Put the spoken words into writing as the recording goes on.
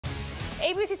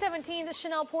ABC 17's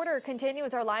Chanel Porter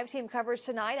continues our live team coverage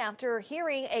tonight after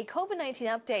hearing a COVID-19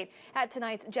 update at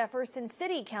tonight's Jefferson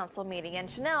City Council meeting.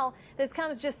 And Chanel, this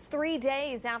comes just 3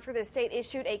 days after the state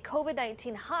issued a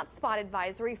COVID-19 hotspot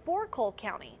advisory for Cole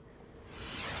County.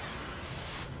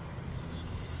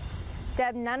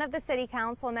 Deb, none of the city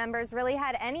council members really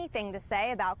had anything to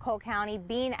say about Cole County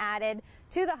being added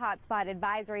to the hotspot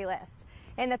advisory list.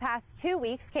 In the past 2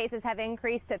 weeks, cases have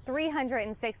increased to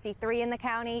 363 in the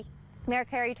county. Mayor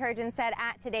Carrie Turgeon said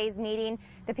at today's meeting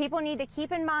that people need to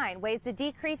keep in mind ways to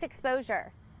decrease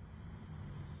exposure.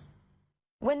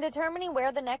 When determining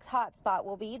where the next hotspot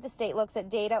will be, the state looks at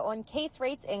data on case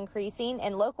rates increasing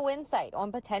and local insight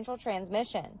on potential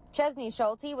transmission. Chesney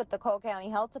Schulte with the Cole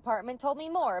County Health Department told me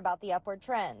more about the upward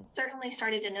trends. Certainly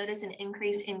started to notice an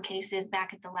increase in cases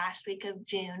back at the last week of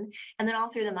June, and then all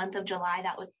through the month of July,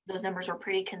 those numbers were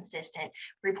pretty consistent,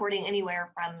 reporting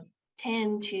anywhere from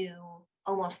 10 to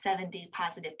almost 70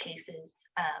 positive cases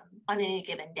on any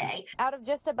given day. Out of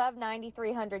just above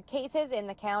 9,300 cases in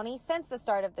the county since the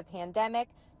start of the pandemic,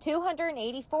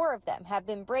 284 of them have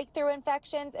been breakthrough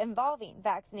infections involving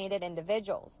vaccinated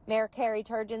individuals. Mayor Carrie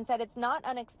Turgeon said it's not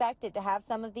unexpected to have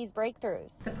some of these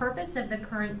breakthroughs. The purpose of the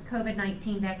current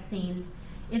COVID-19 vaccines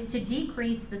is to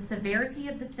decrease the severity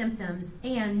of the symptoms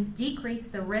and decrease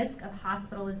the risk of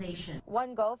hospitalization.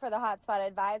 One goal for the hotspot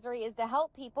advisory is to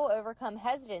help people overcome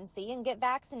hesitancy and get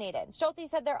vaccinated. Schulte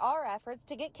said there are efforts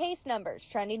to get case numbers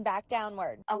trending back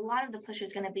downward. A lot of the push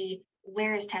is going to be,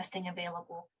 where is testing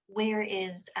available? Where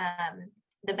is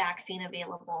the vaccine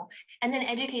available? And then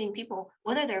educating people,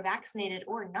 whether they're vaccinated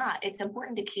or not. It's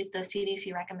important to keep those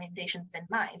CDC recommendations in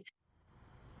mind.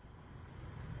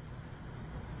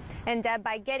 And Deb,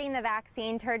 by getting the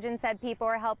vaccine, Turgeon said people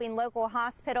are helping local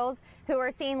hospitals who are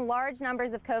seeing large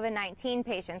numbers of COVID-19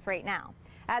 patients right now.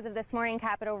 As of this morning,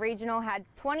 Capital Regional had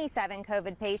 27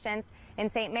 COVID patients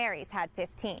and St. Mary's had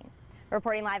 15.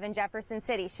 Reporting live in Jefferson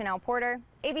City, Chanel Porter,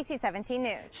 ABC 17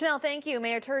 News. Chanel, thank you.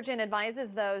 Mayor Turgeon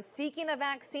advises those seeking a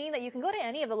vaccine that you can go to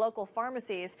any of the local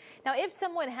pharmacies. Now, if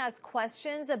someone has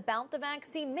questions about the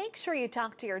vaccine, make sure you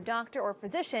talk to your doctor or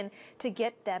physician to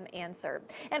get them answered.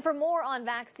 And for more on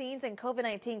vaccines and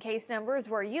COVID-19 case numbers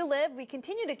where you live, we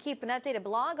continue to keep an updated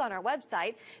blog on our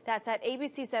website. That's at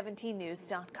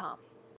abc17news.com.